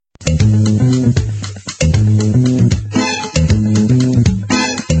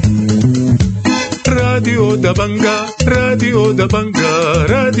دبنقا راديو دبنقا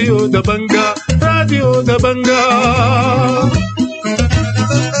راديو دبنقا راديو دبنقا.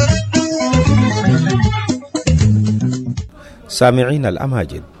 سامعين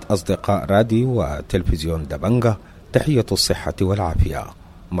الأماجد أصدقاء راديو وتلفزيون دبنقا، تحية الصحة والعافية.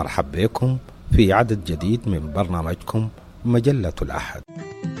 مرحب بكم في عدد جديد من برنامجكم مجلة الاحد.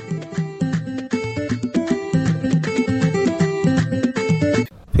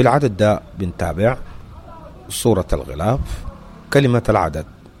 في العدد ده بنتابع صورة الغلاف، كلمة العدد.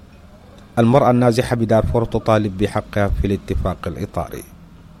 المرأة النازحة بدارفور تطالب بحقها في الاتفاق الإطاري.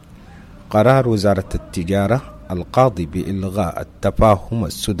 قرار وزارة التجارة القاضي بإلغاء التفاهم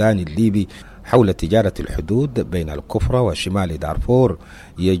السوداني الليبي حول تجارة الحدود بين الكفرة وشمال دارفور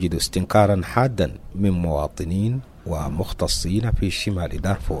يجد استنكارا حادا من مواطنين ومختصين في شمال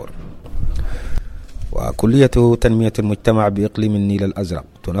دارفور. وكلية تنمية المجتمع بإقليم النيل الأزرق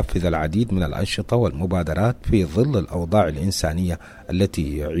تنفذ العديد من الأنشطة والمبادرات في ظل الأوضاع الإنسانية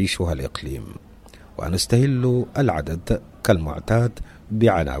التي يعيشها الإقليم. ونستهل العدد كالمعتاد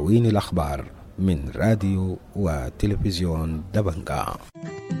بعناوين الأخبار من راديو وتلفزيون دبنقا.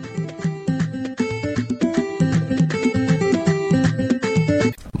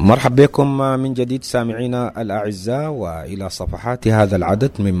 مرحبا بكم من جديد سامعينا الأعزاء، وإلى صفحات هذا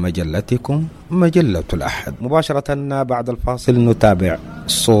العدد من مجلتكم مجلة الأحد. مباشرة بعد الفاصل نتابع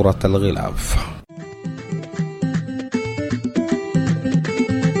صورة الغلاف.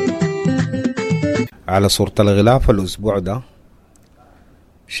 على صورة الغلاف الأسبوع ده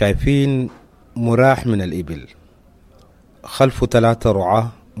شايفين مراح من الإبل، خلفه 3 رعاة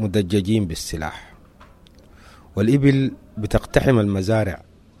مدججين بالسلاح، والإبل بتقتحم المزارع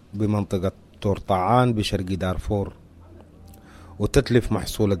بمنطقة تورطعان بشرق دارفور وتتلف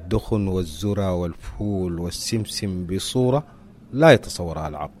محصول الدخن والذرة والفول والسمسم بصورة لا يتصورها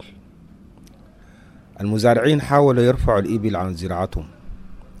العقل. المزارعين حاولوا يرفعوا الإبل عن زراعتهم،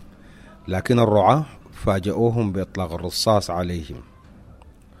 لكن الرعاة فاجأوهم بإطلاق الرصاص عليهم.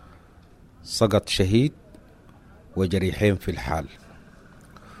 سقط شهيد وجريحين في الحال،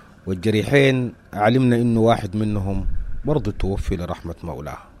 والجريحين علمنا إنه واحد منهم برضو توفي لرحمة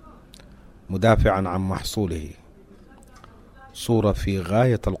مولاه مدافعا عن محصوله. صورة في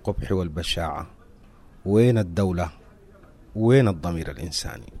غاية القبح والبشاعة. وين الدولة؟ وين الضمير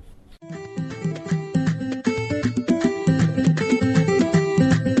الإنساني؟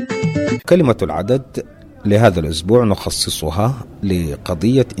 كلمة العدد لهذا الأسبوع نخصصها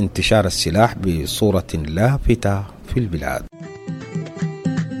لقضية انتشار السلاح بصورة لافتة في البلاد.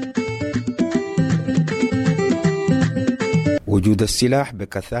 وجود السلاح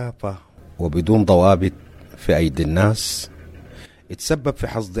بكثافة وبدون ضوابط في أيدي الناس اتسبب في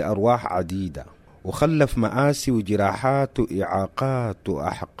حصد أرواح عديدة، وخلف مآسي وجراحات وإعاقات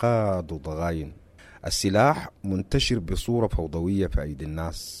وأحقاد وضغاين. السلاح منتشر بصورة فوضوية في أيدي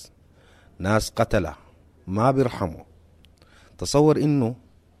الناس، ناس قتلة ما بيرحموا. تصور إنه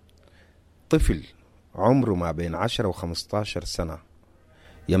طفل عمره ما بين 10 و15 سنة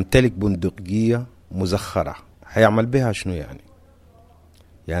يمتلك بندقية مزخرة، هيعمل بها شنو يعني؟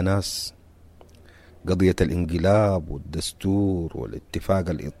 يا ناس، قضية الانقلاب والدستور والاتفاق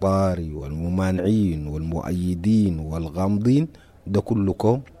الإطاري والممانعين والمؤيدين والغامضين ده كله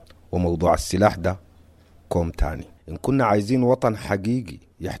كوم، وموضوع السلاح ده كوم تاني. إن كنا عايزين وطن حقيقي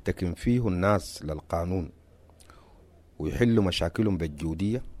يحتكم فيه الناس للقانون ويحلوا مشاكلهم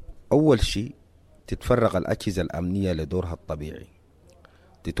بالجودية، أول شيء تتفرغ الأجهزة الأمنية لدورها الطبيعي،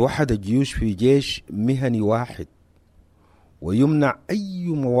 تتوحد الجيوش في جيش مهني واحد، ويمنع أي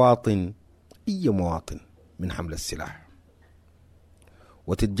مواطن من حمل السلاح،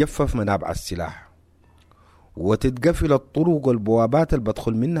 وتتجفف منابع السلاح، وتتقفل الطرق والبوابات اللي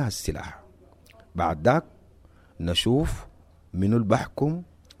بدخل منها السلاح. بعد ذاك نشوف منو اللي بحكم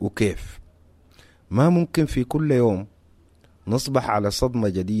وكيف. ما ممكن في كل يوم نصبح على صدمة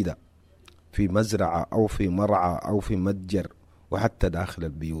جديدة في مزرعة أو في مرعى أو في متجر وحتى داخل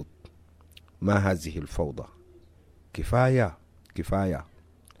البيوت. ما هذه الفوضى؟ كفاية كفاية.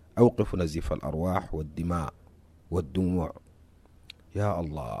 أوقفوا نزيف الأرواح والدماء والدموع. يا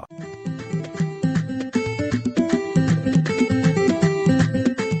الله.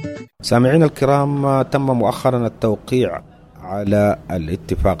 سامعين الكرام، تم مؤخرا التوقيع على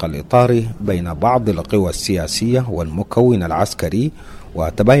الاتفاق الإطاري بين بعض القوى السياسية والمكون العسكري،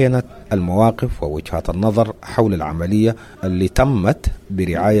 وتباينت المواقف ووجهات النظر حول العملية اللي تمت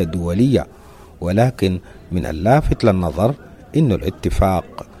برعاية دولية. ولكن من اللافت للنظر إنه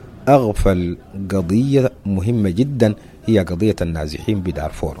الاتفاق أغفل قضية مهمة جدا، هي قضية النازحين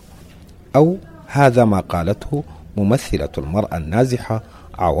بدارفور، أو هذا ما قالته ممثلة المرأة النازحة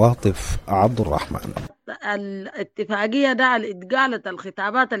عواطف عبد الرحمن. الاتفاقية ده اللي اتقالت،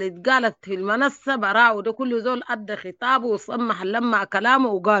 الخطابات اللي اتقالت في المنصة براء، وده كله زول أدى خطابه وصمح لما كلامه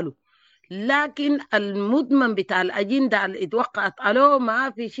وقاله، لكن المضمن بتاع الأجندة اللي اتوقعت عليه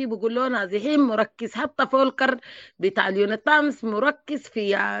ما في شيء بيقول له نازحين. مركز حتى فولكر بتاع اليونتامس مركز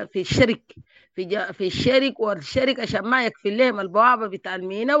في الشرك، في الشرك والشرك عشان ما يكفي لهم البوابة بتاع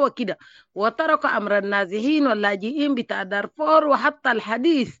المينا وكده، وترك أمر النازحين واللاجئين بتاع دارفور. وحتى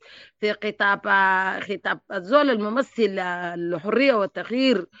الحديث في خطاب الزول الممثل الحرية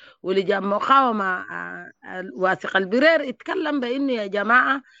والتغيير ولجان مقاومة واثق البرير اتكلم بأنه يا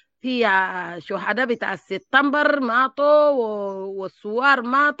جماعة في شهداء بتاع سبتمبر ماتوا والثوار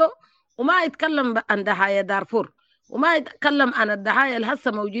ماتوا، وما يتكلم عن ضحايا دارفور، وما يتكلم عن الضحايا اللي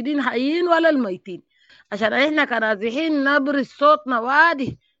هسه موجودين حيين ولا الميتين، عشان احنا كنازحين نبرز صوتنا واضح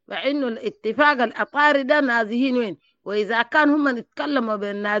بانه الاتفاق الاطاري ده نازحين وين. واذا كان هم يتكلموا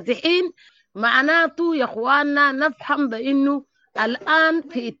بالنازحين معناته يا اخواننا نفهم بانه الآن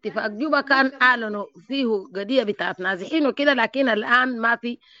في اتفاق جوبا كان أعلنوا فيه قضية بتاعت نازحين وكده، لكن الآن ما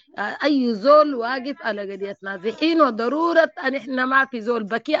في أي زول واقف على قضية نازحين، وضرورة أن إحنا ما في زول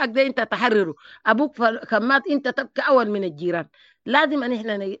بكيئك ده أنت تحرره، أبوك كمات أنت تبكي أول من الجيران. لازم أن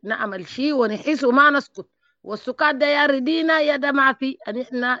إحنا نعمل شيء ونحس وما نسكت، والسكات ده يا ردينا يا ده ما في أن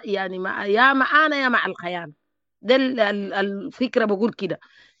إحنا يعني يا معانا يا مع الخيانة. ده الفكرة بقول كده،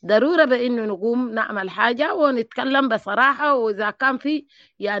 ضرورة بإنه نقوم نعمل حاجة ونتكلم بصراحة، وإذا كان في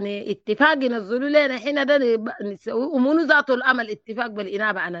يعني اتفاق ينزلوا لنا حين ده نسوي، ومنو ذاته الأمل اتفاق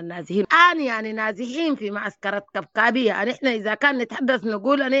بالإنابة عن النازحين. الآن يعني نازحين في معسكرات كبكابية، يعني إحنا إذا كان نتحدث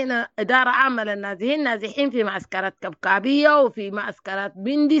نقول أن إحنا إدارة عامة للنازحين، نازحين في معسكرات كبكابية وفي معسكرات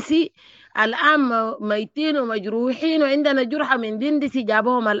بندسي الآن ميتين ومجروحين، وعندنا جرحى من بندسي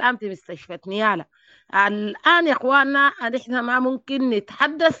جابوهم الآن في مستشفى نيالا. الآن يا إخواننا نحن ما ممكن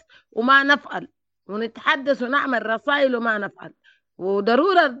نتحدث وما نفعل، ونتحدث ونعمل رسائل وما نفعل،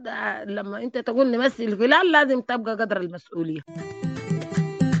 وضرورة لما أنت تقول نمثل فلان لازم تبقى قدر المسؤولية.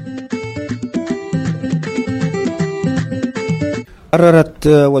 قررت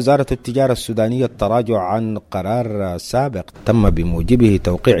وزارة التجارة السودانية التراجع عن قرار سابق تم بموجبه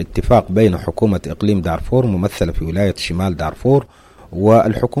توقيع اتفاق بين حكومة إقليم دارفور ممثلة في ولاية شمال دارفور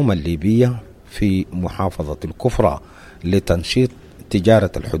والحكومة الليبية في محافظة الكفرى لتنشيط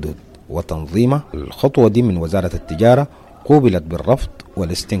تجارة الحدود وتنظيمها. الخطوة دي من وزارة التجارة قوبلت بالرفض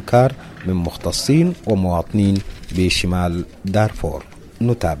والاستنكار من مختصين ومواطنين بشمال دارفور.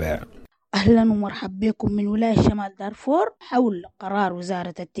 نتابع. أهلا ومرحبا بكم من ولاية شمال دارفور حول قرار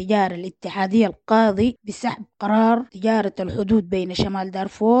وزارة التجارة الاتحادية القاضي بسحب قرار تجارة الحدود بين شمال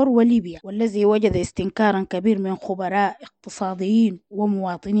دارفور وليبيا، والذي وجد استنكارا كبير من خبراء اقتصاديين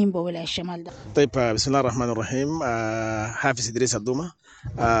ومواطنين بولاية شمال دارفور. طيب، بسم الله الرحمن الرحيم. حافظ إدريس الدومة،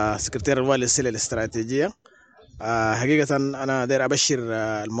 سكرتير الوالي السلة الاستراتيجية. حقيقة أنا داير أبشر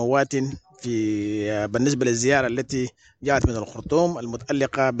المواطن بالنسبة للزيارة التي جاءت من الخرطوم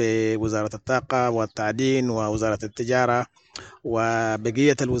المتعلقة بوزارة الطاقة والتعدين ووزارة التجارة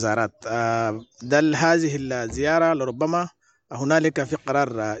وبقية الوزارات. هذه الزيارة لربما هنالك في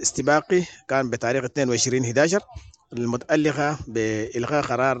قرار استباقي كان بتاريخ 22/11 المتعلقة بإلغاء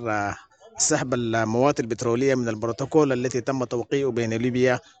قرار سحب المواد البترولية من البروتوكول التي تم توقيعه بين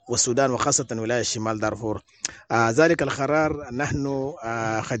ليبيا والسودان وخاصة ولاية شمال دارفور. ذلك القرار نحن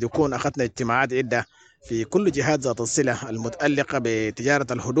قد يكون أخذنا اجتماعات عدة في كل جهات ذات الصلة المتعلقة بتجارة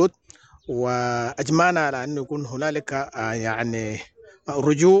الحدود، وأجمعنا على أن يكون هنالك يعني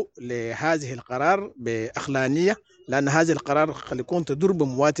رجوع لهذه القرار بأخلانية، لأن هذه القرار قد يكون تضر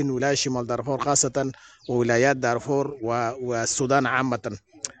بمواطن ولاية شمال دارفور خاصة وولايات دارفور والسودان عامة.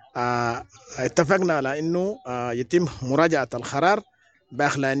 اتفقنا على أنه يتم مراجعة القرار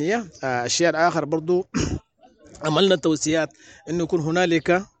بأخلانية. الشيء الآخر برضو عملنا توصيات أنه يكون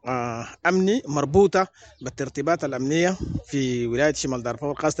هنالك أمني مربوطة بالترتيبات الأمنية في ولاية شمال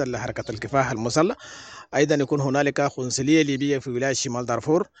دارفور خاصة لحركة الكفاح المسلح. أيضا يكون هنالك قنصلية ليبية في ولاية شمال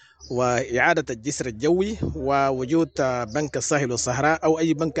دارفور، وإعادة الجسر الجوي، ووجود بنك الساحل والصحراء أو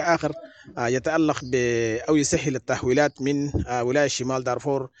أي بنك آخر يتعلق أو يسهل التحويلات من ولاية شمال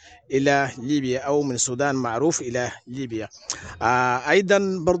دارفور إلى ليبيا أو من السودان معروف إلى ليبيا.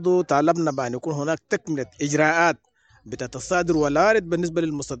 أيضا برضو طالبنا بأن يكون هناك تكملة إجراءات بتتصادر والوارد بالنسبة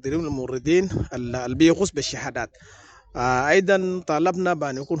للمصدرين والموردين اللي بيخص بالشهادات. أيضا طالبنا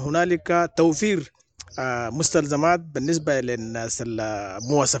بأن يكون هنالك توفير مستلزمات بالنسبة للناس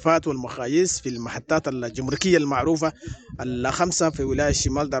المواصفات والمقاييس في المحطات الجمركية المعروفة الخمسة في ولاية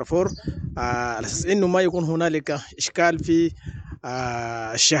شمال دارفور، على أساس أنه ما يكون هنالك إشكال في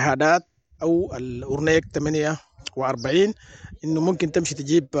الشهادات أو الأورنيك 40 إنه ممكن تمشي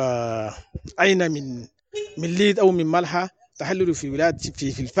تجيب عينة من ليد أو من ملحة تحلله في ولاية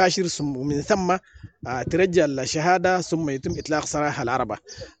في الفاشر، ومن ثم ترجع الشهادة ثم يتم إطلاق سراح العربة.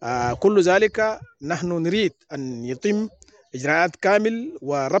 كل ذلك نحن نريد أن يتم إجراءات كامل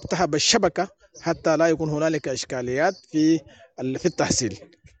وربطها بالشبكة حتى لا يكون هنالك إشكاليات في التحصيل.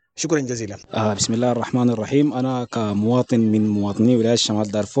 شكرا جزيلا. بسم الله الرحمن الرحيم. أنا كمواطن من مواطني ولاية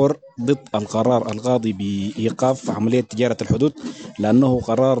شمال دارفور ضد القرار القاضي بإيقاف عملية تجارة الحدود، لأنه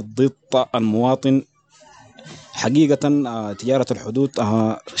قرار ضد المواطن. حقيقة تجارة الحدود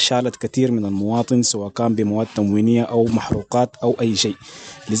شالت كثير من المواطن، سواء كان بمواد تموينية أو محروقات أو أي شيء.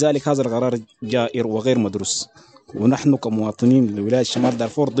 لذلك هذا القرار جائر وغير مدروس، ونحن كمواطنين لولاية شمال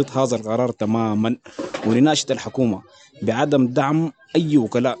دارفور ضد هذا القرار تماما، ونناشد الحكومة بعدم دعم أي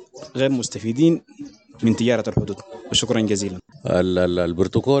وكلاء غير مستفيدين من تجارة الحدود. وشكرا جزيلا.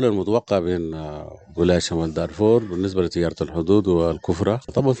 البروتوكول المتوقع بين ولاية شمال دارفور بالنسبة لتجارة الحدود والكفرة،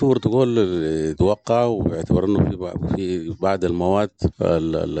 طبعا في بروتوكول يتوقع ويعتبر انه في بعض المواد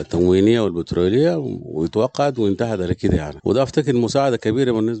التموينية والبترولية ويتوقعت وانتهت على كده يعني، وده افتكر مساعدة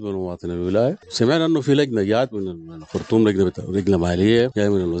كبيرة بالنسبة لمواطني الولاية. سمعنا انه في لجنة جات من الخرطوم، لجنة مالية جاية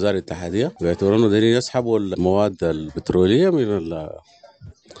من الوزارة الاتحادية، ويعتبر انه دايرين يسحبوا المواد البترولية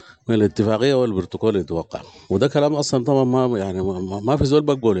من الاتفاقية والبروتوكول يتوقع. وده كلام أصلا طبعا ما في زول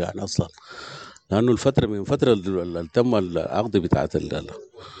بقوله يعني أصلا، لأنه من فترة اللي تم العقد بتاعت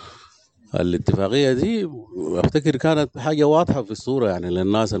الاتفاقية دي، أفتكر كانت حاجة واضحة في الصورة يعني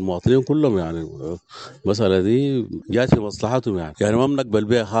للناس المواطنين كلهم يعني المسألة دي جات في مصلحتهم يعني ما بنقبل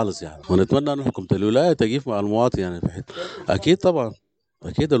بها خالص يعني، ونتمنى أن حكومة الولاية تقيف مع المواطن يعني في حته. أكيد طبعا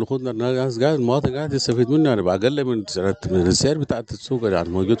اكيد اللي خدنا الناس قاعد المواطن قاعد يستفيد منه يعني باقل من السعر بتاعت السوق يعني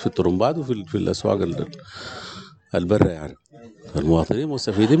موجود في الطرمبات وفي الاسواق البرة يعني. المواطنين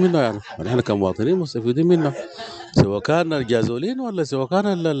مستفيدين منه يعني، نحن كمواطنين مستفيدين منه، سواء كان الجازولين ولا سواء كان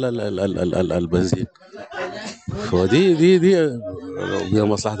البنزين. فدي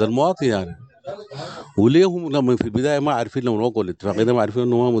بمصلحة المواطن يعني. وليهم لما في البدايه ما عارفين لما وقعوا الاتفاقيه ده، ما عارفين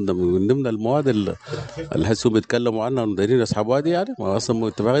انه ما من ضمن المواد اللي حسوا بيتكلموا عنها انه دايرين يسحبوها دي يعني، ما اصلا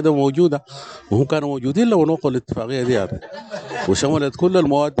الاتفاقيه دي موجوده وهم كانوا موجودين لما وقعوا الاتفاقيه دي يعني، وشملت كل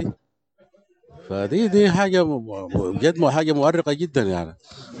المواد دي. فدي حاجه بجد حاجه مؤرقه جدا يعني،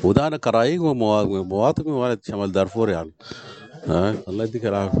 وده انا كرايق ومواطن من ولد شمال دارفور يعني. الله يديك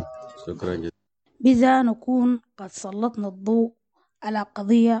العافيه. شكرا جدا. بذا نكون قد سلطنا الضوء على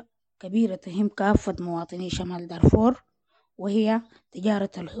قضية كبيرة تهم كافة مواطني شمال دارفور، وهي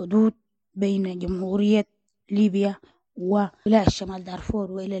تجارة الحدود بين جمهورية ليبيا وولاية شمال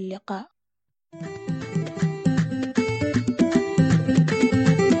دارفور. وإلى اللقاء.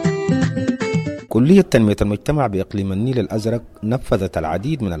 كلية تنمية المجتمع بإقليم النيل الأزرق نفذت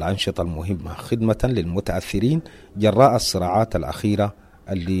العديد من الأنشطة المهمة خدمة للمتأثرين جراء الصراعات الأخيرة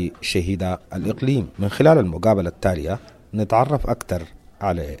اللي شهد الإقليم. من خلال المقابلة التالية نتعرف أكثر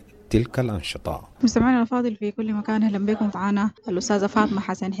على تلك الأنشطة. مستمعينا الفاضل في كل مكان، أهلا بكم. معنا الأستاذة فاطمة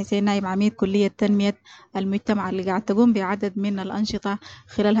حسن حسين، نائب عميد كلية تنمية المجتمع، اللي قاعد تقوم بعدد من الأنشطة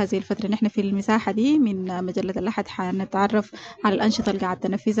خلال هذه الفترة. نحن في المساحة دي من مجلة الاحد حنتعرف على الأنشطة اللي قاعد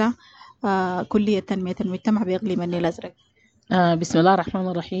تنفذها كلية تنمية المجتمع بإقليم النيل الأزرق. بسم الله الرحمن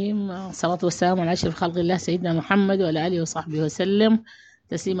الرحيم. الصلاة والسلام على أشرف خلق الله سيدنا محمد وعلى آله وصحبه وسلم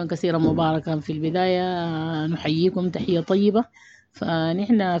تسليما كثيرا مباركا. في البداية نحييكم تحية طيبة.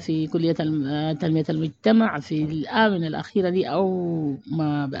 فنحن في كلية تنمية المجتمع في الآونة الأخيرة دي، أو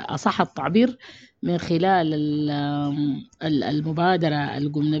ما أصح التعبير، من خلال المبادرة اللي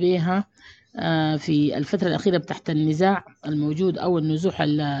قمنا بها في الفترة الأخيرة تحت النزاع الموجود أو النزوح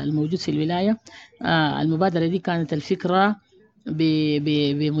الموجود في الولاية. المبادرة دي كانت الفكرة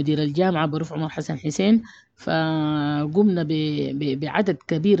بمدير الجامعة برفع عمر حسن حسين، فقمنا بعدد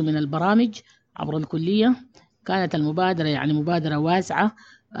كبير من البرامج عبر الكلية. كانت المبادرة يعني مبادرة واسعة.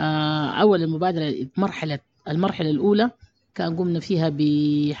 أول المبادرة المرحلة الأولى كان قمنا فيها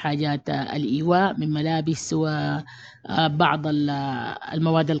بحاجات الإيواء من ملابس وبعض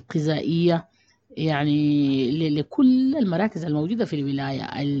المواد الغذائية يعني لكل المراكز الموجودة في الولاية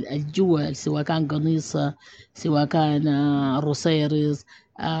الجوة، سواء كان قنيص، سواء كان الرصيرز،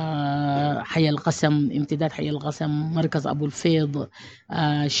 حي القسم، امتداد حي القسم، مركز أبو الفيض،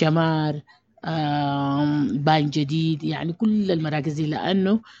 شمار، بان جديد، يعني كل المراكز دي،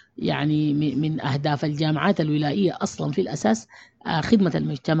 لأنه يعني من أهداف الجامعات الولائية أصلا في الأساس خدمة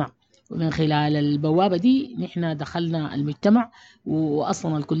المجتمع. ومن خلال البوابة دي نحن دخلنا المجتمع،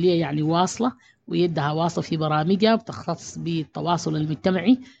 وأصلا الكلية يعني واصلة ويدها واصل في برامجها بتختص بالتواصل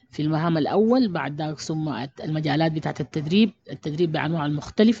المجتمعي في المهام الأول. بعد ذلك ثم المجالات بتاعت التدريب بأنواع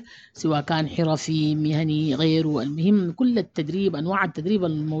المختلف، سواء كان حرفي مهني غيره. المهم كل التدريب، أنواع التدريب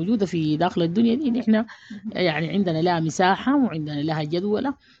الموجودة في داخل الدنيا دي نحن يعني عندنا لها مساحة وعندنا لها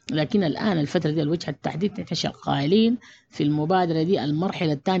جدولة. لكن الآن الفترة دي الوجه التحديد نحن شغالين في المبادرة دي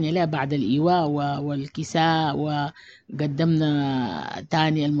المرحلة الثانية لها بعد الإيواء والكساء، وقدمنا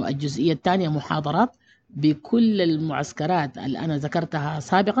تاني الجزئية الثانية محاضرات بكل المعسكرات اللي أنا ذكرتها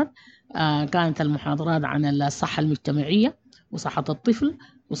سابقا. كانت المحاضرات عن الصحة المجتمعية وصحة الطفل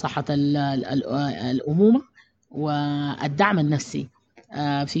وصحة الأمومة والدعم النفسي.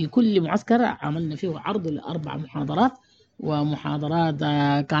 في كل معسكر عملنا فيه عرض ل4 محاضرات، ومحاضرات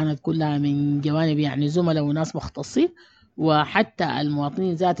كانت كلها من جوانب يعني زملاء وناس مختصين، وحتى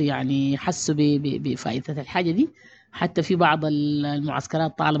المواطنين ذاته يعني حسوا بفائدة الحاجة دي. حتى في بعض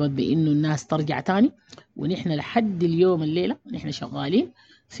المعسكرات طالبت بإنه الناس ترجع تاني، ونحن لحد اليوم الليلة نحن شغالين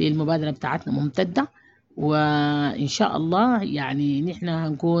في المبادرة بتاعتنا ممتدة، وإن شاء الله يعني نحن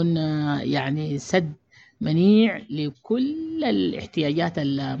هنكون يعني سد منيع لكل الاحتياجات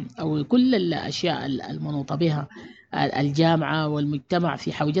أو كل الأشياء المنوطة بها الجامعة والمجتمع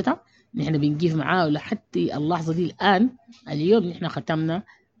في حوجتها. نحن بنقيف معاه لحتى اللحظة دي. الآن اليوم نحن ختمنا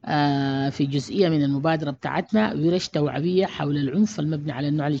في جزئية من المبادرة بتاعتنا ورش توعوية حول العنف المبني على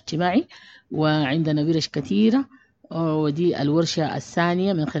النوع الاجتماعي، وعندنا ورش كثيرة، ودي الورشة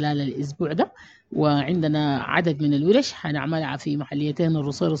الثانية من خلال الأسبوع ده. وعندنا عدد من الورش هنعملها في محليتين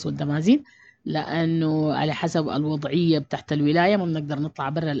الرصيرص والدمازين، لأنه على حسب الوضعية بتاعت الولاية ما بنقدر نطلع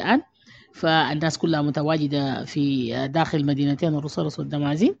برا الآن، فالناس كلها متواجدة في داخل مدينتين الرصيرص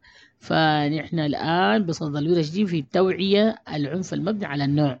والدمازين. فنحن الآن بصدد الورش دي في التوعية العنف المبني على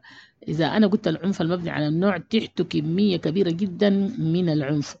النوع. إذا أنا قلت العنف المبني على النوع تحت كمية كبيرة جدا من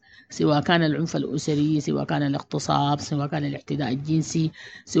العنف، سواء كان العنف الأسري، سواء كان الاغتصاب، سواء كان الاعتداء الجنسي،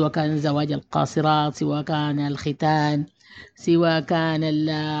 سواء كان زواج القاصرات، سواء كان الختان، سواء كان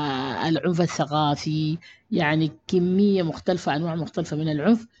العنف الثقافي. يعني كمية مختلفة، أنواع مختلفة من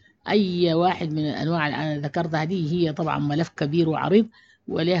العنف. أي واحد من الأنواع اللي أنا ذكرتها دي هي طبعا ملف كبير وعريض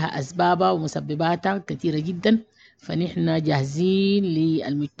ولها أسبابها ومسبباتها كثيرة جدا. فنحن جاهزين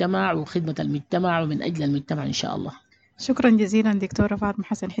للمجتمع وخدمة المجتمع ومن أجل المجتمع إن شاء الله. شكرا جزيلا دكتورة فاطمة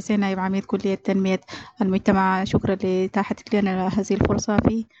حسن حسين، نائب عميد كلية تنمية المجتمع. شكرا لإتاحتك لنا هذه الفرصة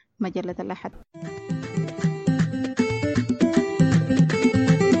في مجلة الاحد.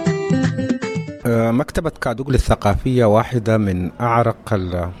 مكتبة كادوغل الثقافية واحدة من أعرق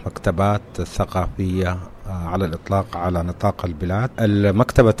المكتبات الثقافية على الإطلاق على نطاق البلاد.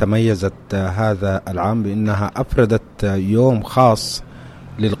 المكتبة تميزت هذا العام بأنها أفردت يوم خاص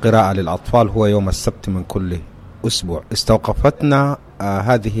للقراءة للأطفال، هو يوم السبت من كل أسبوع. استوقفتنا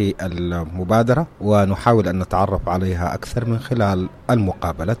هذه المبادرة ونحاول أن نتعرف عليها أكثر من خلال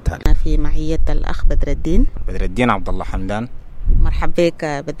المقابلة التالية. في معية الأخ بدر الدين عبد الله حمدان. مرحبا بك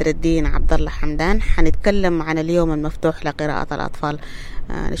بدر الدين عبد الله حمدان. حنتكلم عن اليوم المفتوح لقراءة الأطفال.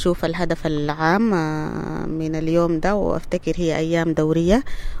 نشوف الهدف العام من اليوم ده، وافتكر هي أيام دورية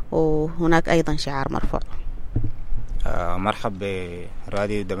وهناك أيضا شعار مرفوع. مرحبا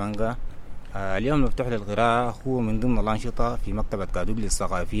براديو دبنقا. اليوم المفتوح للقراءة هو من ضمن الأنشطة في مكتبة كادوغل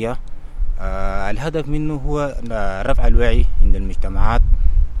الثقافية. الهدف منه هو رفع الوعي عند المجتمعات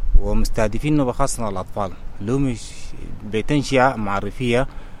ومستهدفينه بخاصة الأطفال، لهم بتنشئة معرفية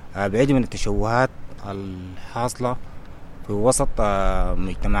بعيد من التشوهات الحاصلة في وسط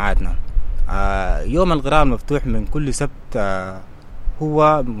مجتمعاتنا. يوم القراءة المفتوح من كل سبت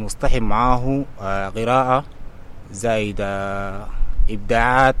هو مصطحب معاه قراءة زائد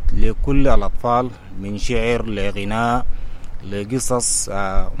إبداعات لكل الأطفال، من شعر لغناء لقصص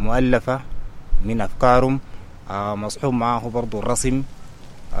مؤلفة من أفكارهم، مصحوب معه برضو الرسم،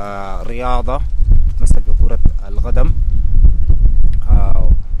 رياضة مثل في كرة القدم،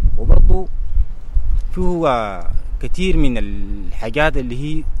 وبرضو فيه كثير من الحاجات اللي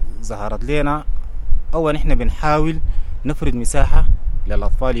هي ظهرت لنا أو نحن بنحاول نفرد مساحة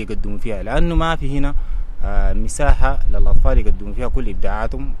للأطفال يقدموا فيها، لأنه ما في هنا مساحة للأطفال يقدموا فيها كل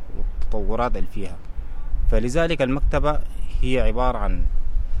إبداعاتهم والتطورات اللي فيها. فلذلك المكتبة هي عبارة عن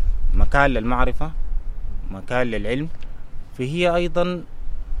مكان للمعرفة، مكان للعلم، فهي أيضا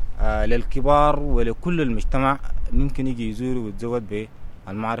للكبار ولكل المجتمع ممكن يجي يزور ويتزود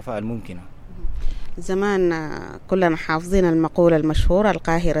بالمعرفة الممكنة. زمان كلنا حافظين المقولة المشهورة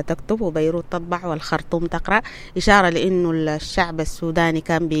القاهرة تكتب وبيروت تطبع والخرطوم تقرأ، إشارة لأنه الشعب السوداني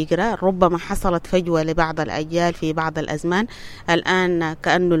كان بيقرأ. ربما حصلت فجوة لبعض الأجيال في بعض الأزمان، الآن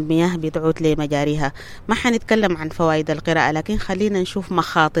كأنه المياه بتعود لمجاريها. ما حنتكلم عن فوائد القراءة، لكن خلينا نشوف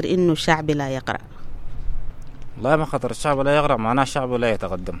مخاطر إنه الشعب لا يقرأ. لا مخاطر الشعب لا يقرأ معناه الشعب لا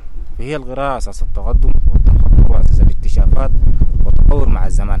يتقدم، فهي القراءة أساس التقدم والتخطر وأساس الاكتشافات والتطور مع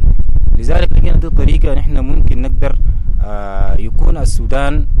الزمان. لذلك لقينا دي طريقة نحن ممكن نقدر يكون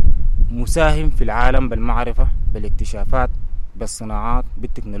السودان مساهم في العالم بالمعرفة بالاكتشافات بالصناعات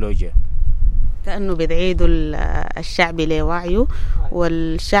بالتكنولوجيا. كأنه بتعيدوا الشعب لوعيه،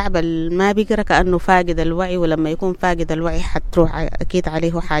 والشعب ما بيقرأ كأنه فاقد الوعي، ولما يكون فاقد الوعي حتروح أكيد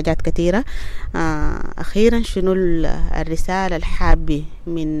عليه حاجات كثيرة. أخيرا شنو الرسالة الحابة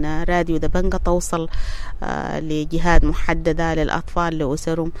من راديو دبنقا توصل لجهات محددة للأطفال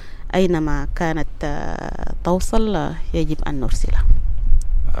لأسرهم أينما كانت توصل يجب أن نرسلها؟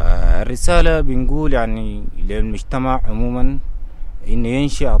 الرسالة بنقول يعني للمجتمع عموما إنه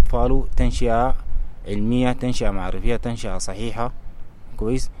ينشئ أطفاله تنشئة علمية، تنشئة معرفية، تنشئة صحيحة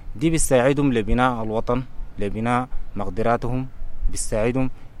كويس. دي بيساعدهم لبناء الوطن، لبناء مقدراتهم، بيساعدهم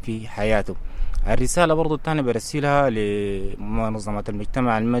في حياتهم. الرسالة برضو الثانية برسلها لمنظمة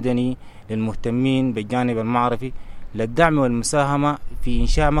المجتمع المدني، للمهتمين بالجانب المعرفي، للدعم والمساهمة في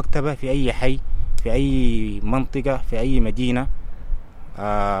إنشاء مكتبة في أي حي، في أي منطقة، في أي مدينة.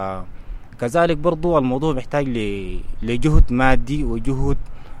 كذلك برضو الموضوع بيحتاج لجهد مادي وجهد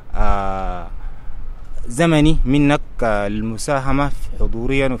زمني منك للمساهمة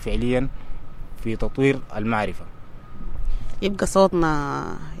حضوريا وفعليا في تطوير المعرفة. يبقى صوتنا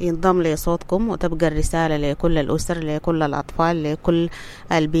ينضم لصوتكم، وتبقى الرسالة لكل الأسر، لكل الأطفال، لكل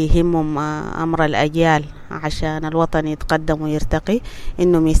اللي بيهمهم أمر الأجيال عشان الوطن يتقدم ويرتقي،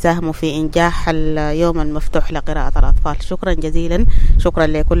 إنهم يساهموا في إنجاح اليوم المفتوح لقراءة الأطفال. شكرا جزيلا، شكرا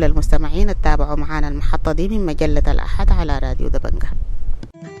لكل المستمعين التابعوا معنا المحطة دي من مجلة الاحد على راديو دبنقا.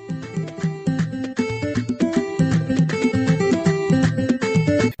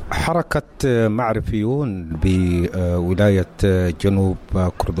 حركة معرفيون بولاية جنوب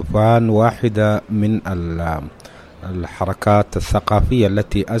كردفان واحدة من الحركات الثقافية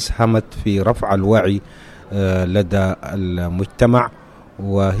التي أسهمت في رفع الوعي لدى المجتمع،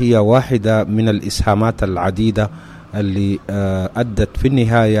 وهي واحدة من الإسهامات العديدة اللي أدت في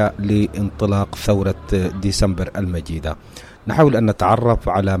النهاية لانطلاق ثورة ديسمبر المجيدة. نحاول أن نتعرف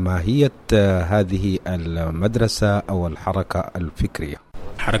على ماهية هذه المدرسة أو الحركة الفكرية.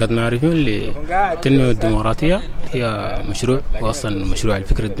 حركة معرفيون للتنمية الديمقراطية هي مشروع، وأصلا مشروع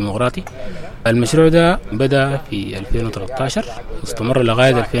الفكر الديمقراطي. المشروع ده بدأ في 2013 واستمر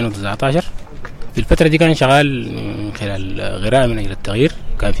لغاية 2019. في الفترة دي كان شغال من خلال قراءة من أجل التغيير.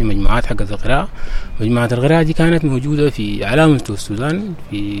 كان في مجموعات حقت القراءة. مجموعات القراءة دي كانت موجودة في على مستوى السودان،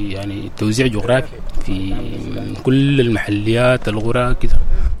 في يعني توزيع جغرافي في كل المحليات القرى كده.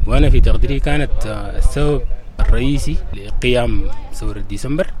 وأنا في تقديري كانت السبب الرئيسي لقيام ثورة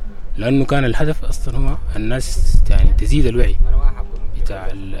ديسمبر، لأنه كان الهدف أصلا هو الناس يعني تزيد الوعي بتاع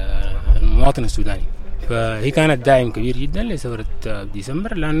المواطن السوداني. فهي كانت داعم كبير جدا لثورة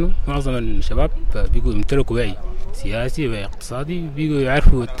ديسمبر، لأنه معظم الشباب بيقوا يمتلكوا وعي سياسي وعي اقتصادي، بيقوا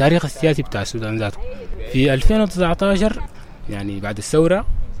يعرفوا التاريخ السياسي بتاع السودان ذاته. في 2019 يعني بعد الثورة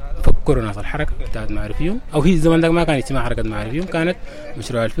فكروا ناس الحركة بتاعت معرفيون، أو هي الزمن ده ما كان اسمها حركة معرفيون، كانت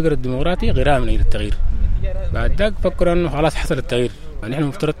مشروع الفكر الديمقراطي قراءة من أجل التغيير. بعد ذاك فكروا انه خلاص حصل التغيير، نحن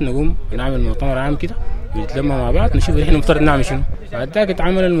مفترض نقوم نعمل مؤتمر عام كده ونتلمى مع بعض نشوف نحن مفترض نعمل شنو. بعد ذاك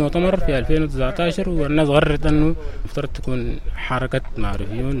اتعمل المؤتمر في 2019 والناس قررت انه مفترض تكون حركة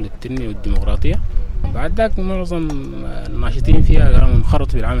معرفيون للتنمية والديمقراطية. بعد ذاك معظم الناشطين فيها كانوا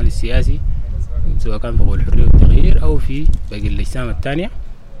منخرطوا في العمل السياسي، سواء كان في قوى الحرية والتغيير او في باقي الاجسام الثانية.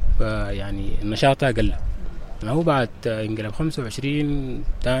 فيعني النشاط قل. هو بعد انقلاب 25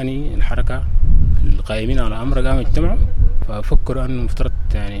 ثاني الحركة القائمين على أمر قاموا اجتمعوا ففكروا أنه مفترض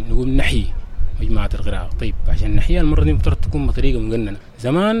يعني نقوم نحيي مجموعة القراءة. طيب عشان نحييها المرة دي مفترض تكون بطريقة مقننة.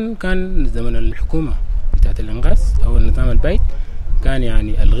 زمان كان زمن الحكومة بتاعت الإنغاز أو النظام البايد كان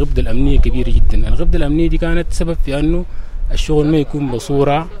يعني الغبدة الأمنية كبيرة جدا. الغبدة الأمنية دي كانت سبب في أنه الشغل ما يكون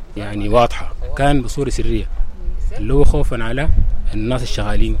بصورة يعني واضحة، كان بصورة سرية، اللي هو خوفا على الناس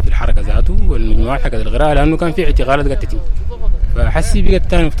الشغالين في الحركة ذاته والمجموعات حقت القراءة، لأنه كان في اعتقالات قاعدة تتم. فحسي بقى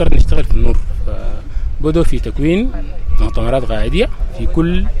الثاني مفترض نشتغل في النور، فبدأوا في تكوين مؤتمرات قاعدية في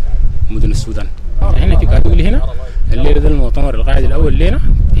كل مدن السودان. احنا في كاتوغلي هنا الليلة ده المؤتمر القاعد الأول لنا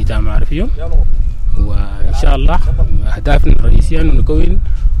بتاع معرفيون، وإن شاء الله أهدافنا الرئيسية أنه نكون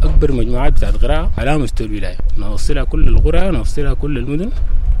أكبر مجموعات بتاعت قراءة على مستوى الولاية، نوصلها كل القرى، نوصلها كل المدن،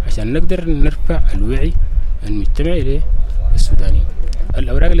 عشان نقدر نرفع الوعي المجتمعي للسودانيين.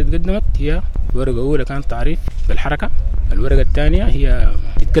 الأوراق اللي تقدمت هي الورقة الأولى كانت تعريف بالحركة، الورقة الثانية هي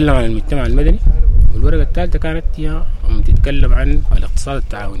تتكلم عن المجتمع المدني، والورقة الثالثة كانت هي تتكلم عن الاقتصاد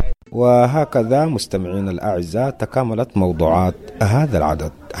التعاوني. وهكذا مستمعين الأعزاء تكاملت موضوعات هذا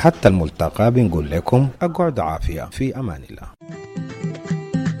العدد. حتى الملتقى بنقول لكم أقعد عافية في أمان الله.